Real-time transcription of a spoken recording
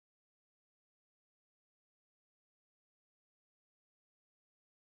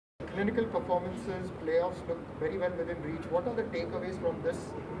clinical performances, playoffs look very well within reach. What are the takeaways from this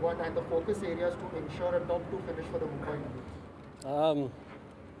one and the focus areas to ensure a top 2 finish for the Mumbai Indians?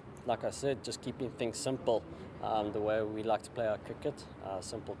 Like I said, just keeping things simple. The way we like to play our cricket,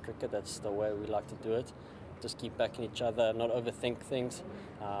 simple cricket, that's the way we like to do it. Just keep backing each other, not overthink things.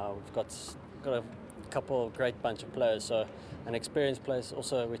 We've got a couple of great bunch of players, so an experienced players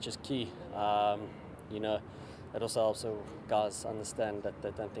also, which is key. You know, it also helps the guys understand that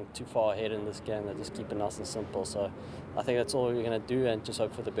they don't think too far ahead in this game. They just keep it nice and simple. So I think that's all we're going to do, and just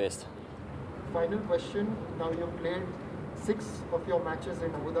hope for the best. Final question. Now you've played 6 of your matches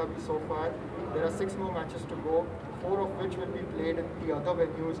in Abu Dhabi so far. There are 6 more matches to go, 4 of which will be played in the other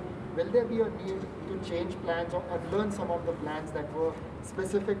venues. Will there be a need to change plans or unlearn some of the plans that were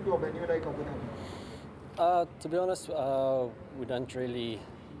specific to a venue like Abu Dhabi? To be honest, we don't really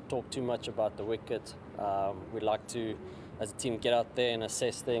talk too much about the wicket. We like to, as a team, get out there and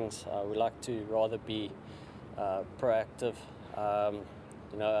assess things. We like to rather be proactive,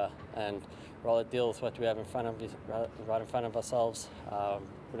 you know, and rather deal with what we have in front of right in front of ourselves.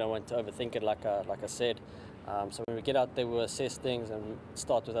 We don't want to overthink it, like I said. So when we get out there, we'll assess things and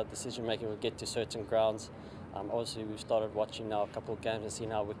start with our decision making. We'll get to certain grounds. Obviously, we've started watching now a couple of games and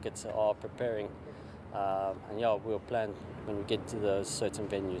seeing how wickets are preparing. And yeah, we'll plan when we get to those certain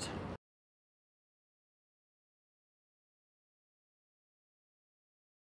venues.